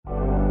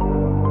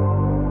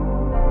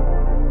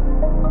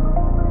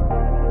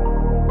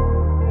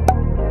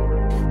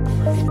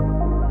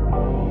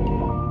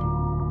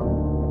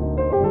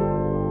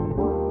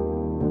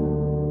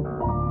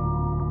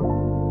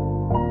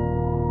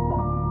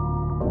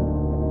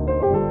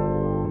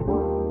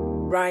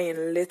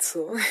Ryan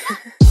Little.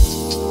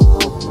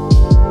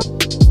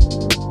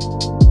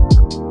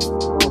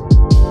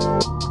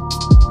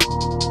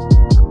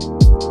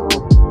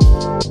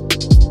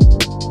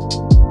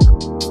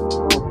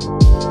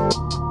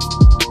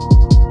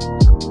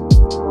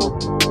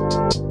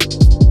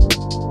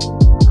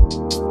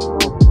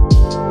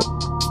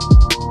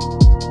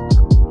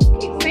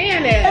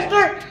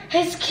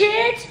 His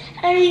kids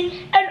and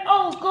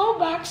go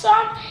back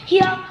some.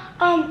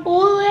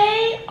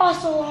 Ole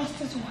also lost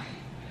his wife.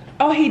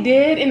 Oh, he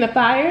did in the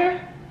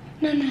fire?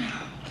 No.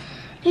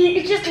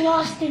 He just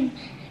lost him.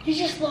 He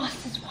just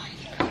lost his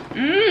wife.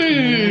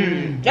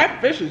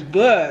 That fish is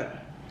good.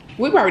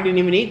 We probably didn't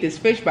even eat this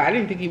fish, but I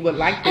didn't think he would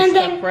like this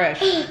stuff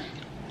fresh.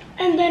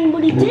 And then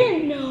what he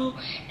didn't know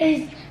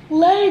is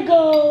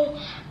Lego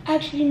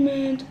actually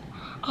meant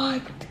I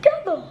put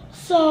together.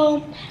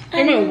 So.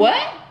 You mean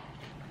what?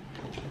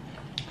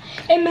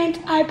 It meant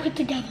I put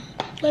together.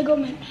 Lego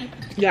meant I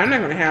put together. Yeah, I'm not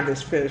gonna have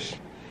this fish.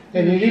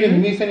 And you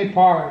didn't miss any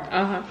part.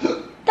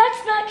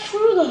 That's not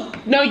true though.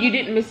 No, you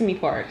didn't miss any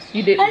parts.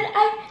 You didn't.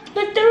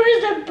 But there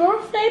was a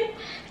birthday,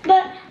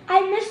 but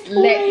I missed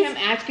Ole's. Let him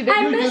ask you that.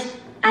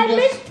 I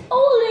missed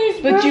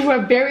Ole's birthday. But you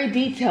were very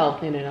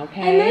detailed in it,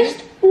 okay? I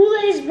missed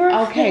Ole's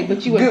birthday. Okay,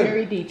 but you were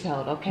very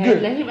detailed, okay?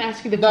 Good. Let him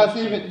ask you the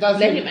question.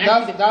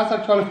 That's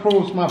actually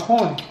proves my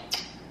point.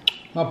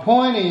 My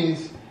point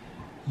is,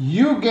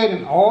 you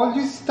getting all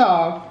this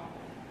stuff,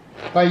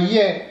 but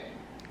yet,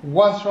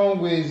 what's wrong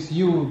with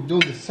you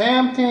doing the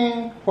same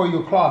thing for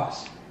your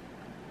class?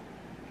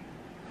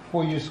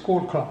 For your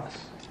school class?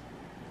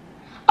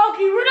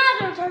 Okay, we're not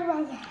gonna talk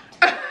about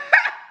that.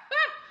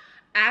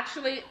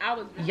 Actually,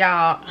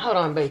 y'all, hold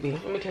on, baby.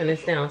 Let me turn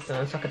this down,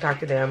 son, so I can talk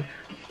to them.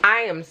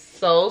 I am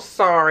so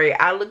sorry.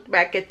 I looked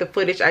back at the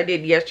footage I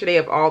did yesterday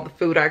of all the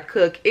food I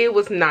cooked. It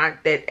was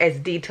not that as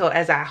detailed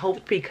as I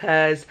hoped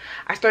because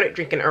I started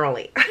drinking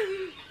early.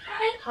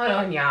 Hold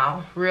on,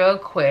 y'all, real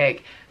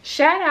quick.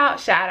 Shout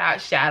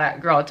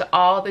out, girl, to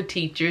all the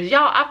teachers.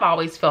 Y'all, I've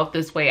always felt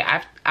this way.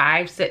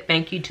 I've said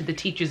thank you to the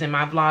teachers in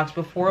my vlogs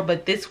before,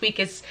 but this week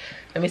is,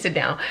 let me sit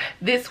down.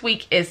 This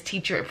week is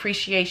Teacher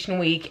Appreciation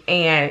Week,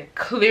 and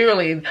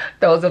clearly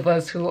those of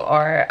us who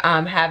are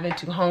having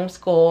to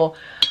homeschool,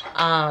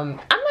 I'm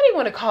not even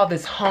gonna call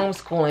this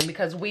homeschooling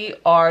because we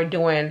are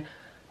doing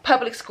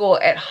public school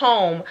at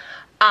home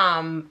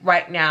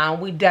right now.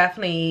 We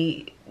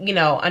definitely, you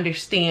know,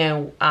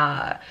 understand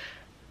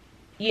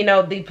you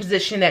know, the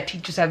position that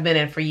teachers have been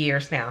in for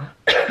years now.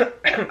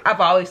 I've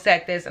always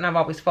said this and I've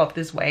always felt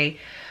this way,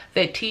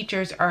 that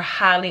teachers are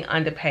highly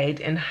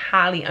underpaid and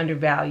highly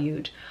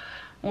undervalued.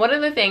 One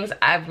of the things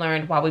I've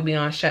learned while we've been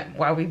on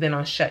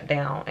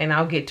shutdown, and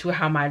I'll get to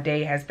how my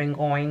day has been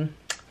going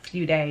a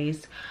few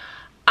days.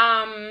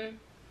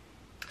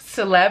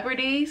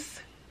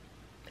 Celebrities,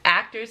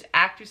 actors,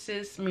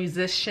 actresses,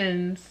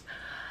 musicians,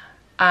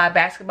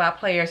 basketball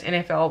players,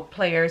 NFL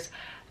players,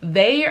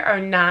 they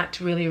are not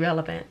really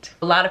relevant.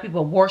 A lot of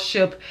people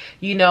worship,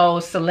 you know,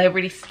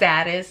 celebrity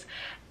status.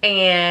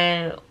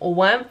 And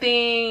one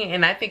thing,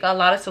 and I think a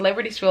lot of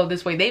celebrities feel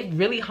this way, they've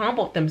really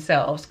humbled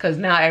themselves because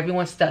now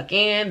everyone's stuck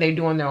in. They're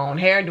doing their own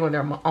hair, doing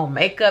their own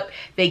makeup.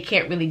 They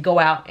can't really go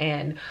out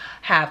and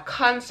have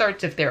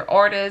concerts if they're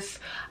artists.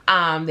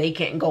 They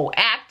can't go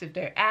act if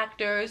they're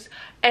actors.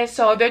 And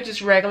so they're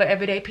just regular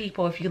everyday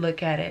people if you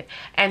look at it.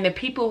 And the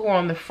people who are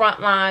on the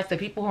front lines, the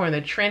people who are in the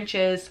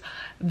trenches,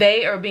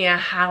 they are being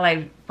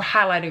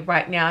highlighted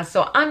right now.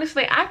 So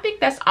honestly, I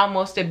think that's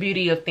almost the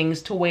beauty of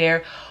things, to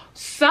where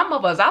some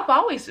of us, I've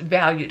always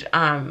valued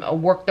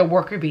the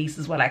worker bees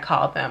is what I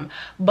call them,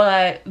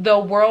 but the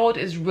world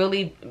is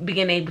really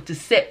being able to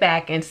sit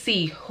back and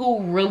see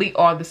who really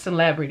are the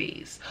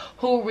celebrities,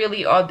 who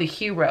really are the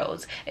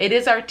heroes. It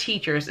is our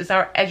teachers, it's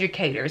our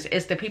educators,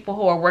 it's the people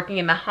who are working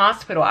in the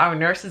hospital, our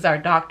nurses, our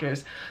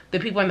doctors, the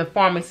people in the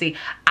pharmacy,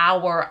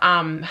 our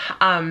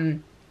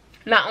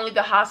not only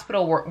the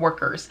hospital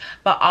workers,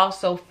 but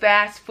also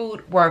fast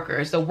food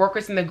workers, the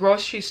workers in the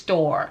grocery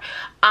store,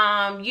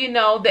 you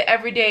know, the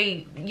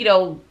everyday, you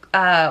know,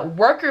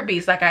 worker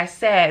bees, like I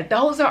said,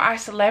 those are our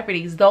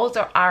celebrities, those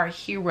are our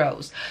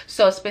heroes.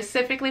 So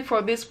specifically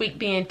for this week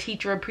being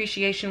Teacher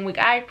Appreciation Week,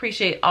 I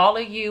appreciate all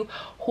of you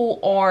who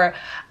are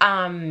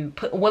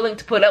willing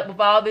to put up with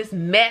all this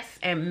mess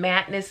and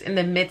madness in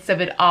the midst of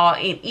it all.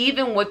 And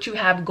even what you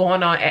have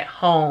going on at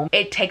home,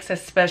 it takes a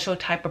special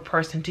type of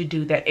person to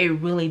do that. It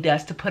really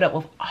does, to put up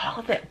with all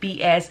of that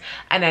BS.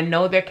 And I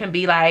know there can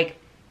be like,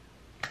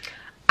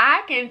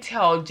 I can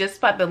tell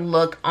just by the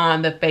look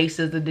on the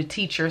faces of the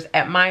teachers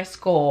at my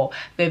school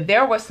that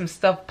there was some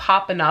stuff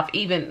popping off.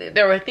 Even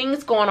there were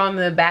things going on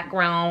in the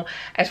background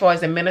as far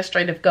as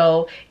administrative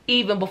go,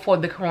 even before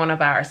the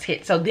coronavirus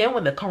hit. So then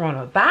when the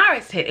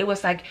coronavirus hit, it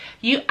was like,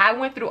 I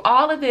went through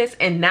all of this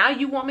and now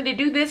you want me to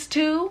do this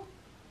too?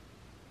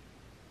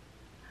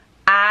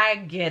 I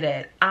get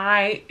it.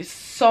 I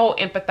so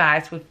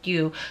empathize with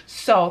you.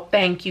 So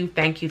thank you,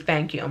 thank you,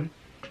 thank you.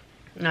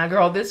 Now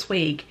girl, this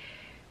week,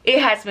 it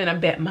has been a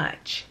bit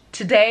much.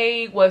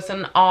 Today was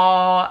an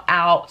all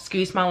out,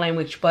 excuse my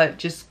language, but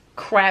just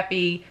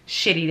crappy,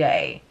 shitty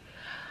day.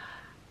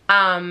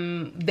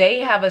 they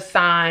have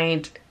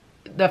assigned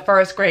the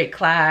first grade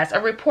class a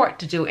report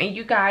to do. And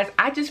you guys,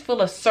 I just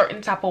feel a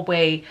certain type of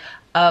way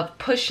of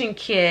pushing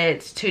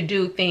kids to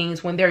do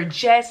things when they're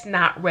just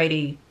not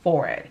ready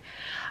for it.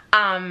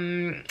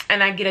 And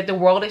I get it, the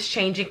world is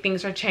changing,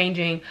 things are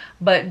changing,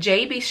 but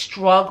JB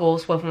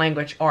struggles with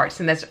language arts,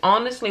 and that's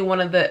honestly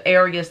one of the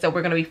areas that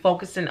we're going to be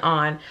focusing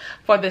on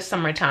for this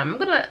summertime. I'm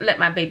going to let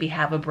my baby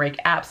have a break,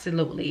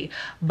 absolutely,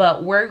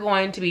 but we're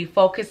going to be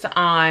focused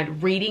on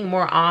reading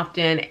more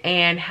often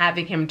and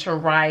having him to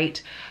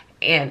write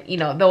and, you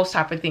know, those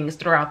type of things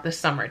throughout the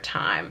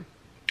summertime.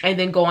 And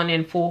then going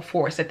in full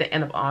force at the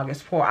end of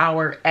August for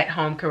our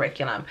at-home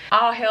curriculum.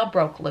 All hell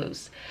broke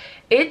loose.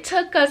 It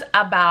took us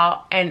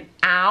about an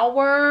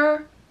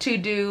hour to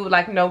do,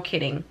 like, no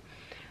kidding.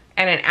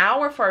 And an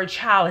hour for a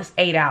child is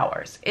 8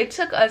 hours. It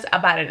took us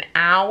about an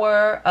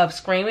hour of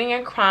screaming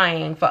and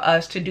crying for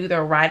us to do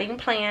the writing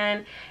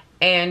plan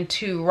and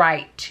to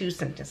write 2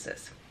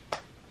 sentences.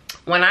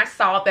 When I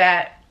saw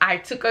that, I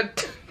took a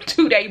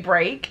 2-day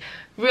break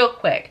real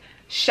quick.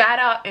 Shout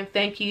out and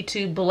thank you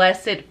to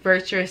Blessed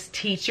Virtuous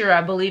Teacher.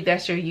 I believe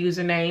that's your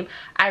username.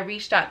 I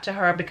reached out to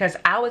her because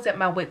I was at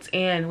my wit's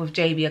end with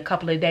JB a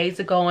couple of days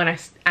ago, and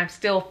I'm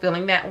still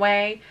feeling that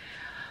way.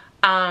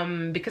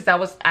 Because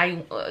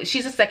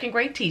she's a 2nd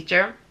grade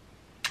teacher,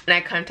 and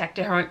I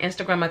contacted her on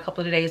Instagram a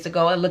couple of days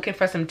ago looking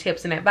for some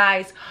tips and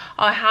advice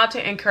on how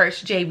to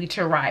encourage JB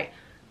to write.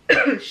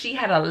 She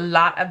had a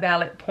lot of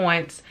valid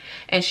points,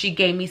 and she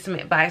gave me some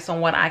advice on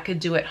what I could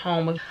do at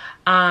home.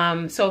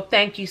 So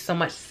thank you so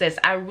much, sis.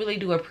 I really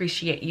do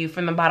appreciate you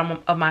from the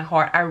bottom of my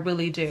heart. I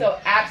really do. So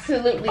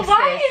absolutely, sis.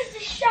 Why is the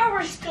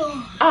shower still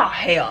on? Oh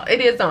hell, it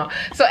is on.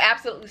 So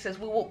absolutely, sis.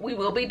 We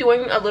will be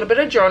doing a little bit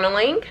of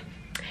journaling,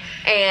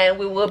 and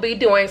we will be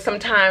doing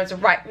sometimes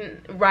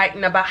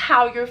writing about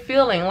how you're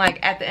feeling.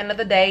 Like at the end of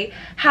the day,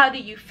 how do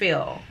you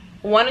feel?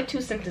 1 or 2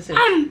 sentences.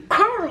 I'm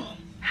Carl.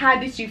 How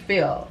did you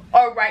feel?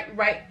 Or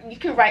you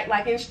can write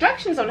like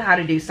instructions on how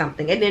to do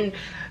something, and then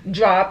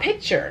draw a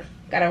picture.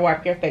 Gotta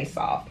wipe your face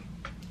off.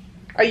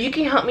 Or you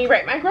can help me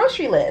write my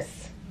grocery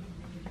list.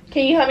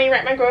 Can you help me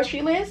write my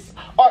grocery list?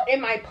 Or in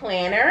my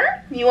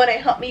planner, you want to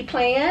help me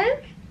plan?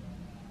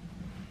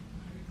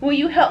 Will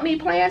you help me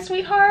plan,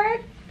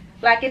 sweetheart?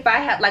 Like if I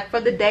have, like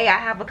for the day, I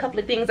have a couple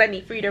of things I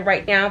need for you to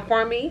write down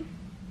for me.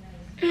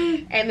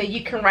 And then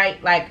you can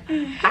write, like,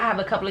 I have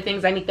a couple of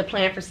things I need to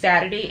plan for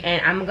Saturday,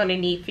 and I'm going to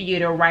need for you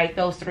to write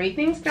those 3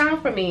 things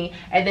down for me,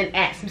 and then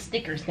add some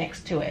stickers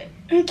next to it.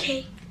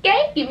 Okay.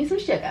 Okay? Give me some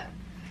sugar.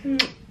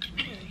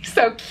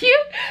 So cute.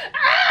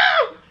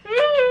 Oh!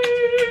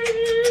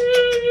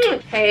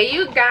 Hey,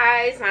 you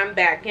guys. I'm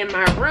back in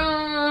my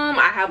room.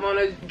 I have on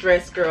a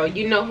dress, girl.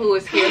 You know who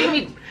is here. Let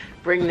me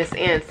bring this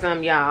in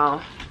some,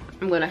 y'all.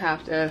 I'm going to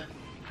have to...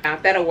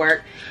 That'll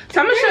work. So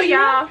I'm going to show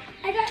y'all.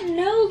 I got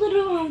no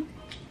little...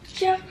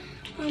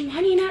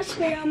 honey nut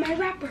spray on my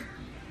wrapper.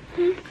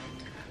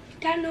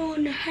 Got no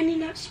honey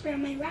nut spray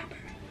on my wrapper.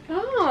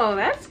 Oh,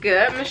 that's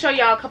good. I'm gonna show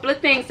y'all a couple of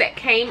things that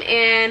came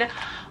in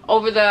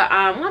over the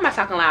why am I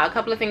talking loud? A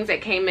couple of things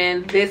that came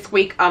in this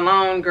week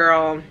alone,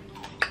 girl.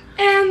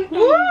 And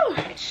woo,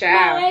 my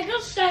Lego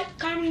set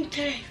coming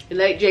today.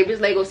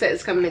 JB's Lego set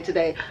is coming in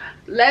today.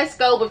 Let's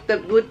go with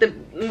the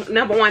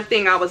number 1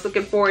 thing I was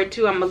looking forward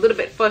to. I'm a little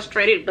bit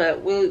frustrated,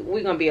 but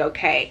we're gonna be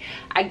okay.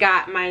 I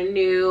got my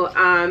new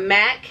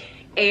Mac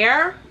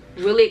Air.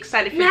 Really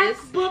excited for this.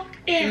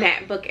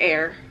 MacBook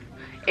Air.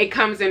 It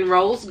comes in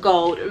rose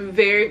gold.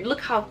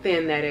 Look how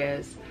thin that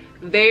is.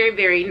 Very,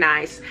 very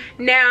nice.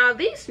 Now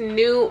these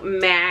new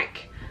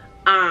Mac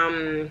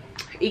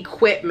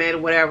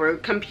equipment, whatever,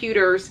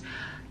 computers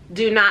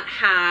do not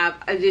have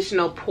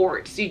additional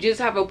ports. You just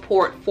have a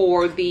port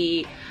for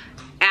the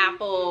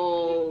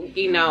Apple,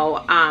 you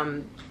know,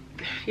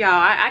 y'all,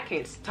 I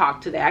can't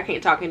talk today. I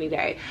can't talk any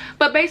day.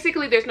 But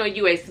basically, there's no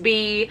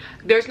USB.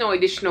 There's no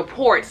additional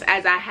ports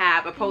as I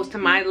have, opposed to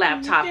my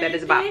laptop that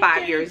is about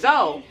 5 years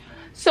old.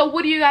 So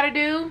what do you got to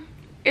do?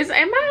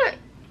 Am I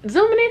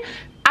zooming in?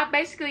 I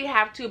basically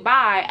have to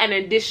buy an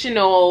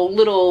additional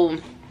little,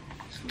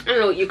 I don't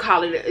know what you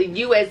call it, a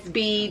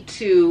USB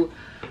to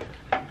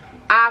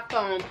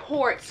iPhone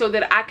port so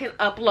that I can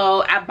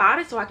upload. I bought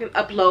it so I can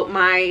upload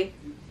my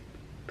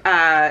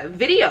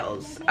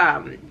videos,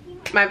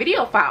 my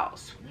video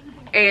files.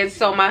 And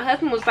so my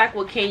husband was like,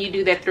 well, can you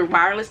do that through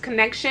wireless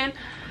connection?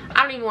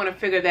 I don't even want to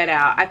figure that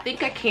out. I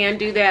think I can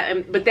do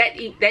that, but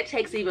that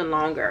takes even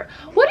longer.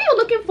 What are you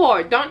looking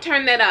for? Don't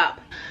turn that up.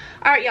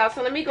 All right, y'all,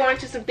 so let me go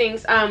into some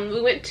things.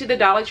 We went to the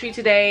Dollar Tree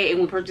today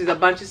and we purchased a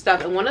bunch of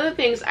stuff, and one of the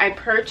things I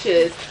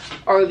purchased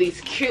are these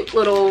cute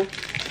little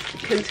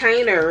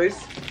containers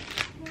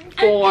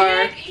for,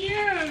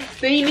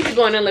 then you need to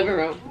go in the living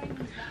room.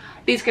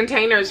 These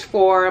containers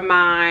for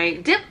my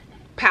dip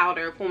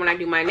powder for when I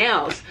do my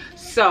nails.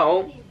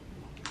 So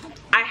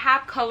I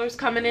have colors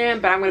coming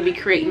in, but I'm going to be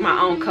creating my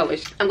own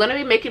colors. I'm going to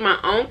be making my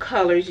own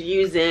colors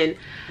using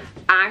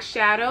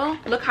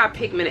eyeshadow. Look how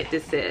pigmented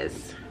this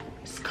is.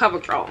 It's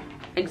CoverGirl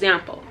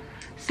example.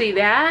 See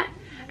that?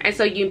 And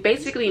so you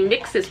basically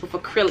mix this with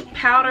acrylic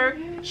powder,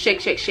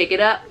 shake it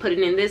up, put it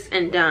in this,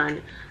 and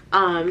done.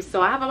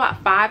 So I have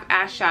about 5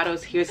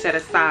 eyeshadows here set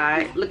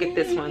aside. Look at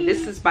this one.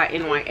 This is by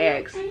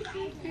NYX.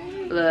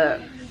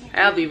 Look,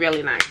 that'll be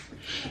really nice.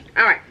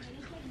 All right,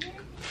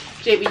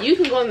 JB, you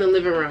can go in the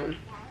living room.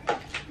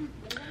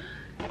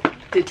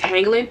 The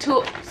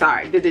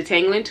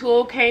detangling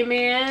tool came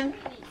in.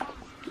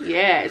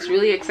 Yeah, it's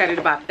really excited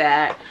about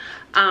that.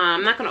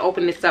 I'm not gonna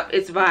open this up.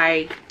 It's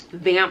by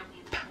The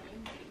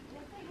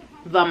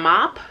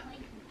Mop.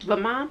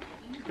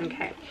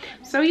 Okay,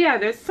 so yeah,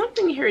 there's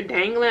something here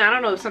dangling. I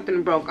don't know if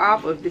something broke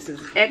off or if this is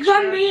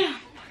extra.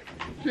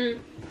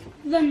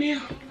 The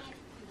meal.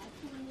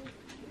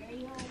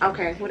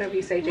 Okay, whatever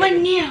you say, JB.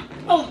 Vanilla.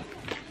 Oh,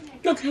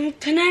 look,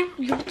 can I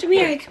give it to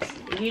me?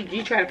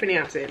 You try to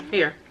pronounce it.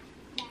 Here.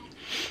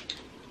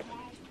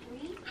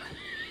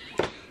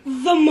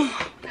 The mom.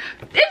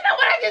 Isn't that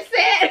what I just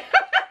said?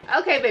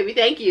 Okay, baby,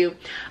 thank you.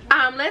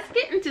 Let's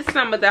get into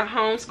some of the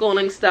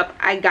homeschooling stuff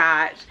I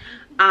got.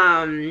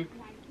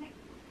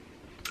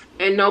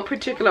 In no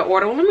particular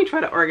order. Well, let me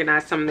try to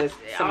organize some of this.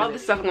 All the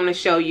stuff I'm going to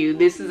show you.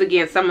 This is,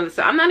 again, some of the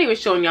stuff. I'm not even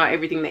showing y'all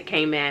everything that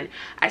came in.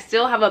 I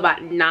still have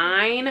about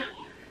 9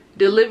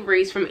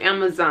 deliveries from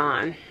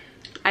Amazon.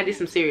 I did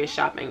some serious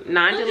shopping.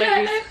 9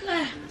 deliveries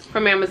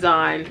from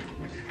Amazon.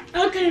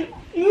 Okay,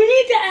 you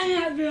need to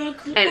end that real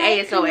quick. And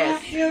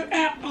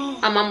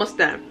ASOS. I'm almost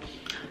done.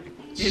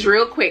 Just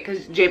real quick,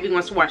 because JB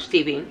wants to watch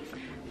TV.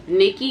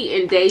 Nikki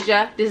and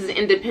Deja. This is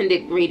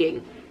independent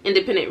reading.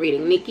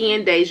 Nikki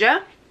and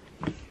Deja.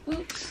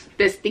 Oops.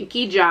 The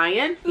Stinky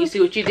Giant. You see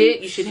what you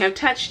did? You shouldn't have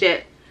touched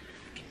it.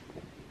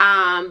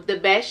 The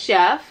Best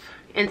Chef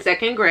in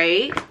 2nd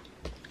grade.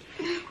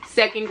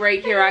 2nd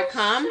grade, Here I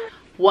Come.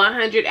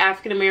 100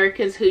 African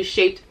Americans who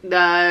shaped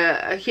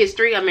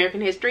the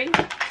American history.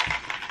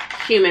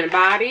 Human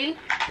Body.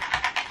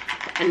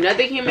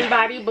 Another human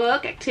body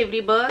book,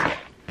 activity book.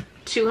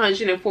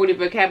 240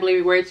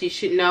 vocabulary words you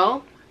should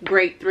know.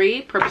 Grade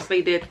 3,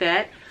 purposely did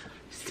that.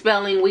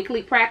 Spelling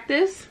weekly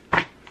practice.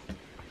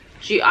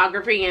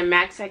 Geography and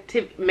maps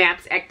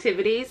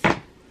activities.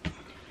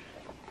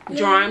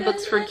 Drawing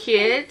books for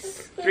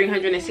kids.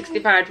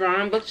 365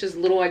 drawing books, just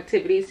little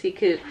activities he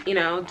could, you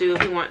know, do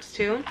if he wants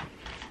to.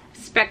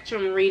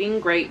 Spectrum reading,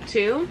 grade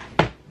 2.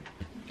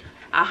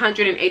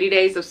 180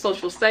 days of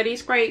social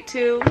studies, grade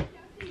 2.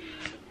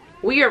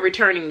 We are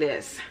returning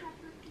this.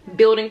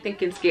 Building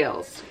thinking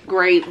skills,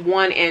 grade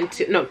 1 and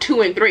 2, no,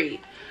 2 and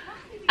 3.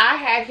 I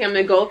had him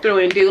to go through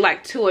and do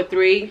like 2 or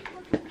 3.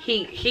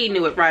 He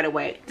knew it right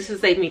away. This has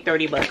saved me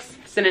 30 bucks.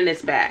 Sending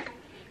this back.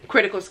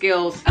 Critical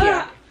skills,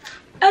 yeah.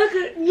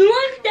 Okay, you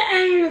want the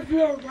end of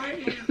your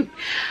writing.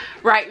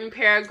 Writing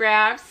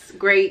paragraphs,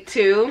 grade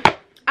 2.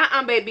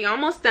 Baby,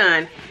 almost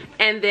done.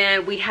 And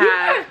then we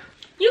have...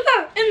 You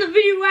got in the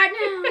video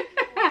right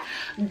now.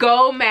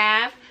 Go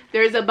Math.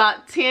 There's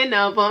about 10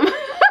 of them.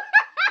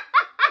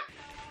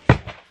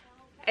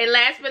 And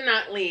last but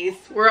not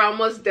least, we're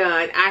almost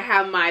done. I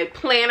have my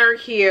planner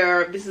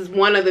here. This is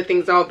one of the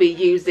things I'll be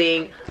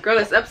using. Girl,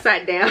 it's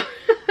upside down.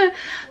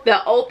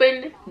 The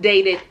open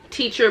dated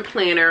teacher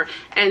planner.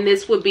 And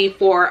this would be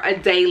for a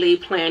daily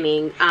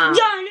planning.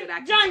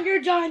 John,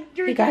 you're done.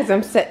 Hey guys,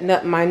 I'm setting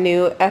up my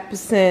new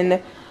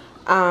Epson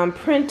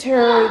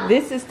printer.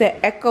 This is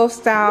the Echo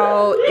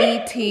Style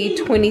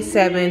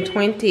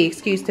ET2720.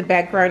 Excuse the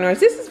background noise.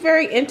 This is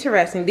very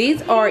interesting.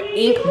 These are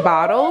ink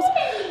bottles.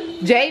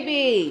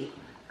 JB,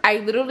 I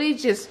literally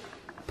just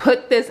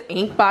put this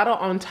ink bottle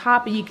on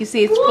top and you can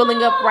see it's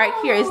filling up right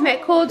here. Isn't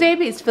that cool,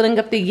 JB? It's filling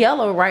up the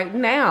yellow right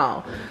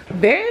now.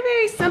 Very,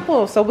 very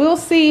simple. So we'll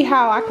see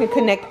how I can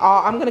connect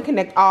all. I'm gonna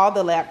connect all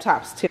the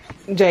laptops to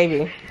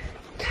JB.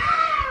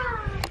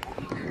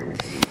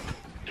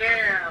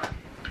 Girl,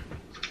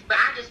 but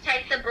I just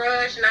take the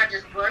brush and I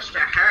just brush the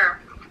hair.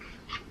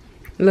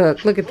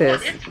 Look at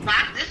this. This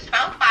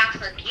soapbox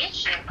will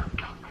get you.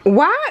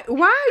 Why are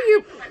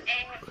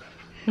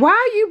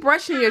you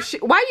brushing your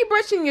why are you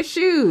brushing your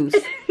shoes?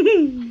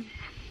 Good.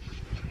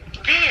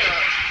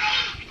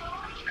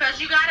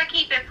 Cause you gotta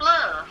keep it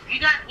fluff.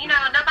 You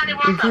know, nobody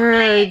wants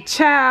Girl,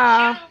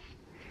 child.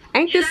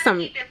 Ain't this some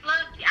keep it fluff.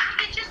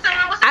 I'll get you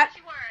some. What's what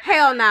you wearing?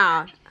 Hell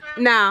no.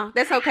 No,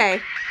 that's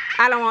okay.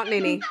 I don't want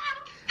any.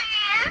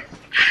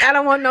 I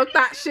don't want no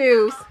thought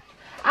shoes.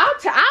 I'll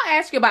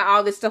ask you about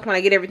all this stuff when I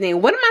get everything.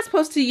 What am I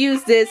supposed to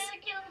use this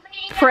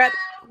prep?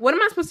 What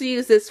am I supposed to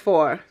use this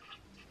for?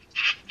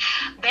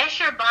 That's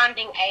your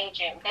bonding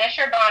agent. That's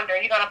your bonder.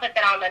 You're gonna put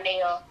that on the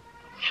nail.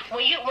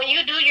 When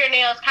you do your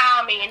nails,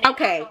 call me and then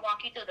okay. I'll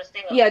walk you through the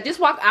steps. Yeah, just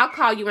walk. I'll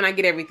call you when I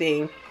get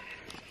everything.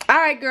 All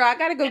right, girl. I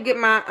gotta go get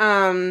my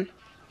I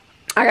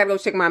gotta go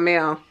check my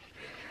mail.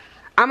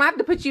 I'm gonna have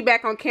to put you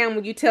back on cam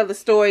when you tell the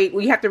story.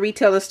 When you have to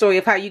retell the story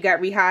of how you got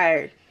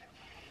rehired.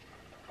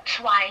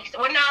 Twice.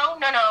 Well, no.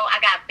 I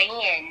got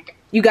banned.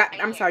 You got.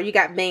 I'm sorry. You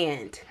got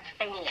banned.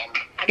 Banned.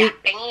 I got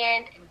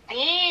banned.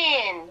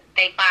 Then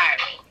they fired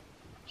me.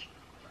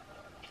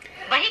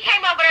 But he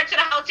came over there to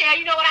the hotel.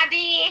 You know what I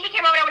did? He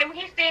came over there with him.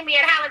 He sent me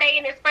at Holiday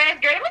Inn Express.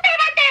 Girl, let me tell you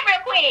about that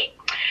real quick.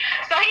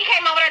 So he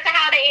came over there to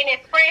Holiday Inn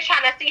Express.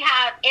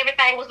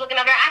 everything was looking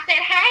over there. I said,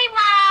 hey,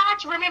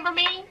 Raj, remember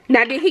me?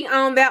 Now, did he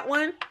own that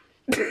one?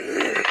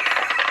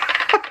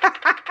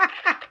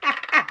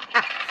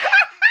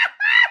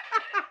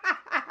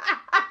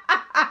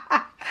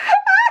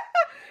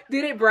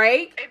 Did it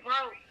break? It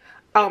broke.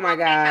 Oh my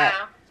God.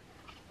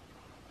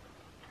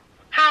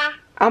 Huh?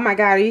 Oh my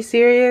God, are you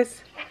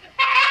serious?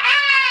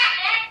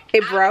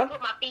 It broke?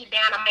 Put my feet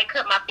down. I may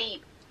cut my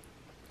feet.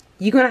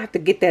 You're gonna have to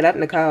get that up,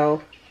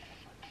 Nicole.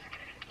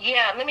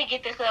 Yeah, let me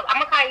get this up.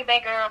 I'm gonna call you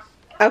back, girl.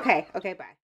 Okay, bye.